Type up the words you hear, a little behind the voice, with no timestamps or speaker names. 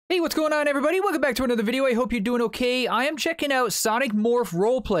Hey, what's going on, everybody? Welcome back to another video. I hope you're doing okay. I am checking out Sonic Morph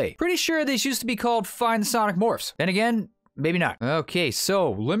Roleplay. Pretty sure this used to be called Find the Sonic Morphs. Then again, maybe not. Okay,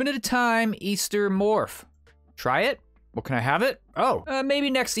 so limited time Easter morph. Try it? Well, can I have it? Oh, maybe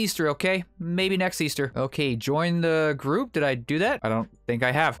next Easter, okay? Maybe next Easter. Okay, join the group. Did I do that? I don't think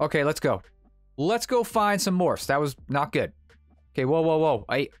I have. Okay, let's go. Let's go find some morphs. That was not good. Okay, whoa.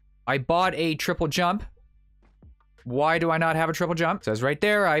 I bought a triple jump. Why do I not have a triple jump? It says right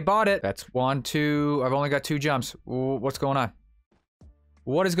there, I bought it. That's 1, 2, I've only got 2 jumps. What's going on?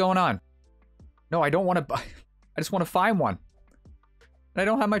 What is going on? No, I don't want to buy, I just want to find one. I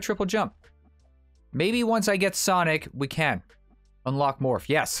don't have my triple jump. Maybe once I get Sonic, we can. Unlock morph,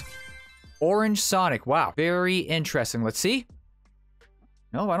 yes. Orange Sonic, wow. Very interesting, let's see.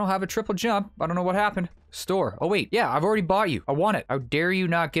 No, I don't have a triple jump. I don't know what happened. Store, oh wait, yeah, I've already bought you. I want it. How dare you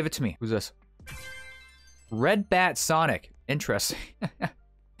not give it to me? Who's this? Red Bat Sonic. Interesting.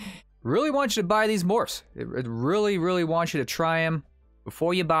 Really want you to buy these morphs. It really wants you to try them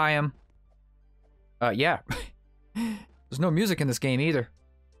before you buy them. Yeah. There's no music in this game either.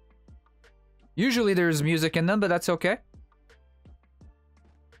 Usually there's music in them, but that's okay.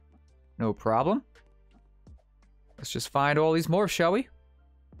 No problem. Let's just find all these morphs, shall we?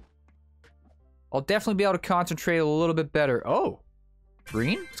 I'll definitely be able to concentrate a little bit better. Oh.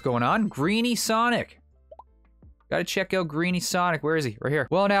 Green? What's going on? Greeny Sonic. Gotta check out Greeny Sonic. Where is he? Right here.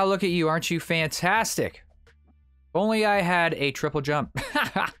 Well, now look at you. Aren't you fantastic? If only I had a triple jump.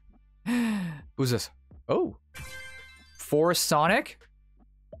 Who's this? Oh. Forest Sonic?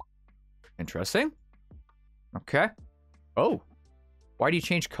 Interesting. Okay. Oh. Why do you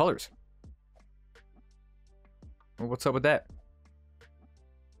change colors? Well, what's up with that?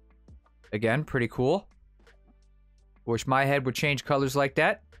 Again, pretty cool. Wish my head would change colors like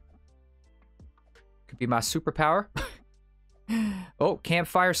that. Could be my superpower. Oh,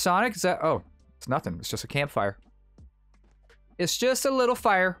 Campfire Sonic? Is that? Oh, it's nothing. It's just a campfire. It's just a little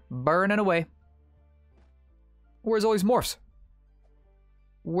fire burning away. Where's all these morphs?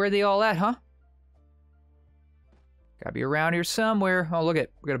 Where are they all at, huh? Gotta be around here somewhere. Oh, look at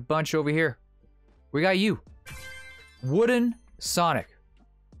we got a bunch over here. We got you. Wooden Sonic.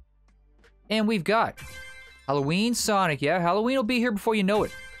 And we've got Halloween Sonic. Yeah, Halloween will be here before you know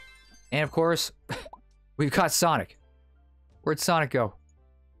it. And of course, we've got Sonic. Where'd Sonic go?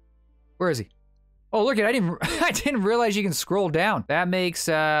 Where is he? Oh, look at I didn't realize you can scroll down. That makes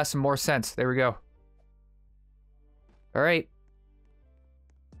some more sense. There we go. All right.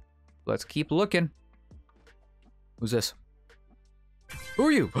 Let's keep looking. Who's this? Who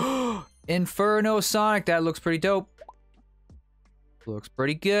are you? Inferno Sonic. That looks pretty dope. Looks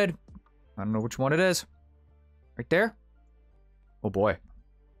pretty good. I don't know which one it is. Right there? Oh boy.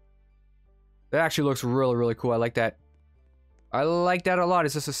 That actually looks really cool. I like that. I like that a lot.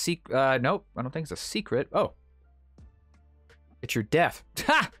 Is this a secret? Nope. I don't think it's a secret. Oh. It's your death.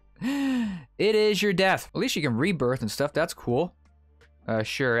 Ha! It is your death. At least you can rebirth and stuff. That's cool.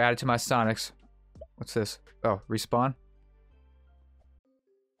 Sure. Add it to my Sonics. What's this? Oh, respawn.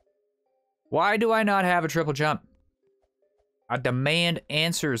 Why do I not have a triple jump? I demand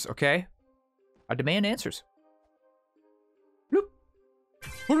answers, okay? I demand answers. Bloop.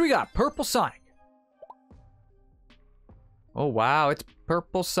 What do we got? Purple Sonic. Oh, wow. It's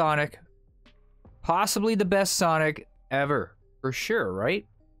Purple Sonic. Possibly the best Sonic ever. For sure, right?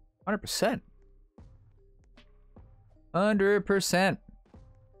 100%. 100%. What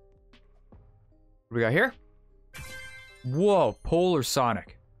do we got here? Whoa, Polar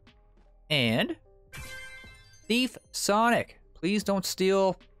Sonic. And Thief Sonic. Please don't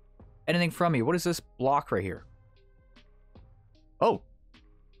steal anything from me. What is this block right here? Oh.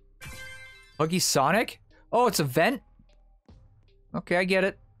 Huggy Sonic? Oh, it's a vent? Okay, I get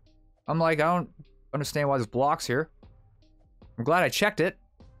it. I'm like, I don't understand why there's blocks here. I'm glad I checked it.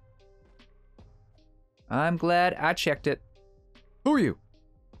 I'm glad I checked it. Who are you?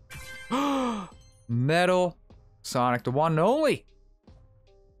 Metal Sonic, the one and only.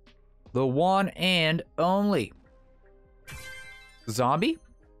 The one and only. Zombie?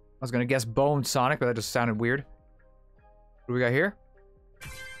 I was gonna guess Bone Sonic, but that just sounded weird. What do we got here?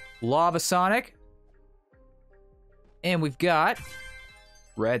 Lava Sonic. And we've got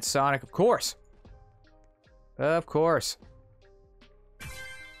Red Sonic, of course. Of course.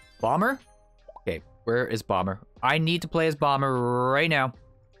 Bomber? Okay, where is Bomber? I need to play as Bomber right now.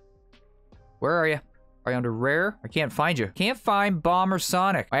 Where are you? Are you under rare? I can't find you. Can't find Bomber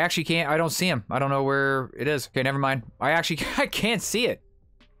Sonic. I actually can't. I don't see him. I don't know where it is. Okay, never mind. I can't see it.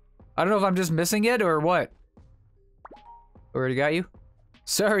 I don't know if I'm just missing it or what. Already got you?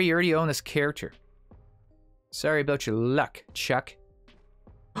 Sorry, you already own this character. Sorry about your luck, Chuck.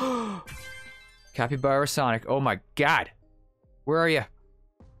 Capybara Sonic. Oh my god. Where are you?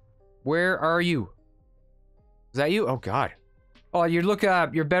 Where are you? Is that you? Oh god. Oh, you look,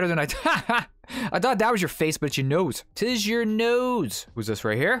 you're better than I thought that was your face, but it's your nose. 'Tis your nose. Who's this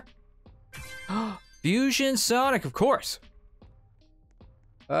right here? Fusion Sonic, of course.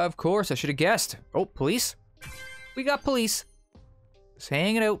 Of course, I should have guessed. Oh, police. We got police. Just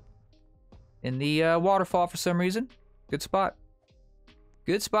hanging out in the waterfall for some reason. Good spot.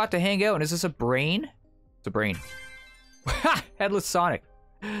 Good spot to hang out. And is this a brain? It's a brain. Ha! Headless Sonic.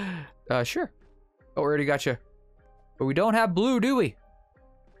 Sure. Oh, we already got you. But we don't have blue, do we?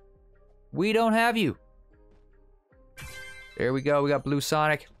 We don't have you. There we go. We got blue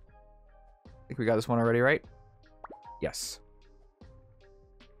Sonic. I think we got this one already, right? Yes.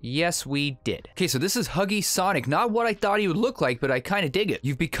 Yes, we did. Okay, so this is Huggy Sonic. Not what I thought he would look like, but I kind of dig it.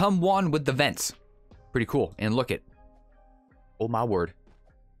 You've become one with the vents. Pretty cool. And look it. Oh my word.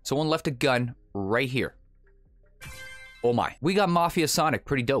 Someone left a gun right here. Oh my. We got Mafia Sonic.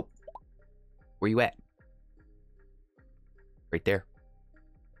 Pretty dope. Where you at? Right there.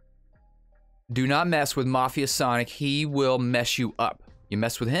 Do not mess with Mafia Sonic. He will mess you up. You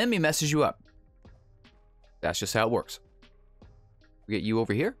mess with him, he messes you up. That's just how it works. We get you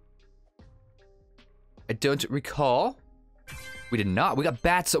over here. I don't recall. We did not. We got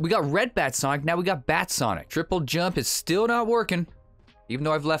Bats. We got Red Bat Sonic. Now we got Bat Sonic. Triple jump is still not working. Even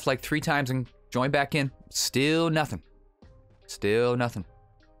though I've left like 3 times and joined back in. Still nothing. Still nothing.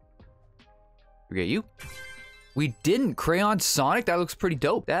 We get you. We didn't. Crayon Sonic? That looks pretty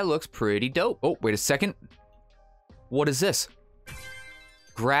dope. That looks pretty dope. Oh, wait a second. What is this?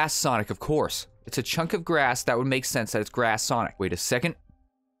 Grass Sonic, of course. It's a chunk of grass. That would make sense that it's Grass Sonic. Wait a second.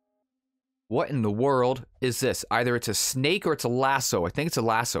 What in the world is this? Either it's a snake or it's a lasso. I think it's a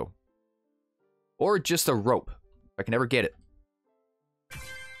lasso. Or just a rope. I can never get it.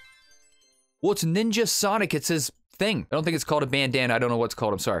 Well, it's Ninja Sonic. It's his thing. I don't think it's called a bandana. I don't know what it's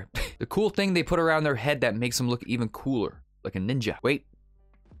called. I'm sorry. The cool thing they put around their head that makes them look even cooler. Like a ninja. Wait.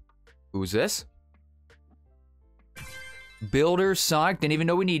 Who's this? Builder Sonic. Didn't even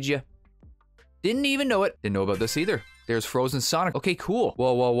know we need you. Didn't even know it. Didn't know about this either. There's Frozen Sonic. Okay, cool.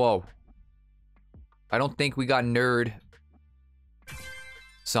 Whoa, whoa, whoa. I don't think we got Nerd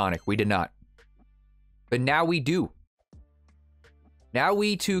Sonic. We did not. But now we do. Now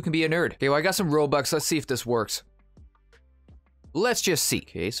we too can be a nerd. Okay, well I got some Robux. Let's see if this works. Let's just see.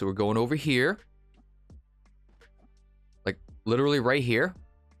 Okay, so we're going over here. Like, literally right here.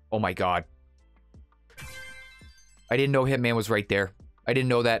 Oh my god. I didn't know Hitman was right there. I didn't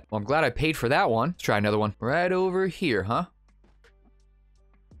know that. Well, I'm glad I paid for that one. Let's try another one. Right over here, huh?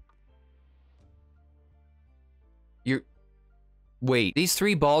 You're... Wait, these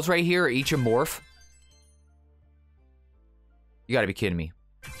 3 balls right here are each a morph? You gotta be kidding me.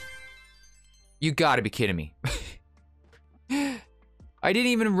 You gotta be kidding me. I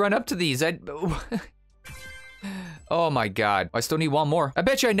didn't even run up to these. Oh my god. I still need one more. I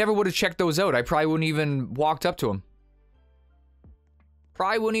bet you I never would have checked those out. I probably wouldn't even walked up to them.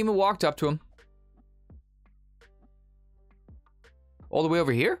 Probably wouldn't even walked up to him. All the way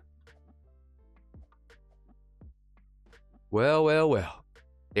over here? Well, well, well.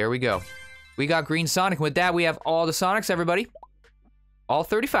 There we go. We got Green Sonic. With that, we have all the Sonics, everybody. All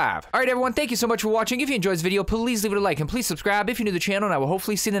 35. Alright, everyone. Thank you so much for watching. If you enjoyed this video, please leave it a like and please subscribe if you're new to the channel, and I will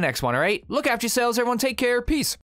hopefully see you in the next one, alright? Look after yourselves, everyone. Take care. Peace.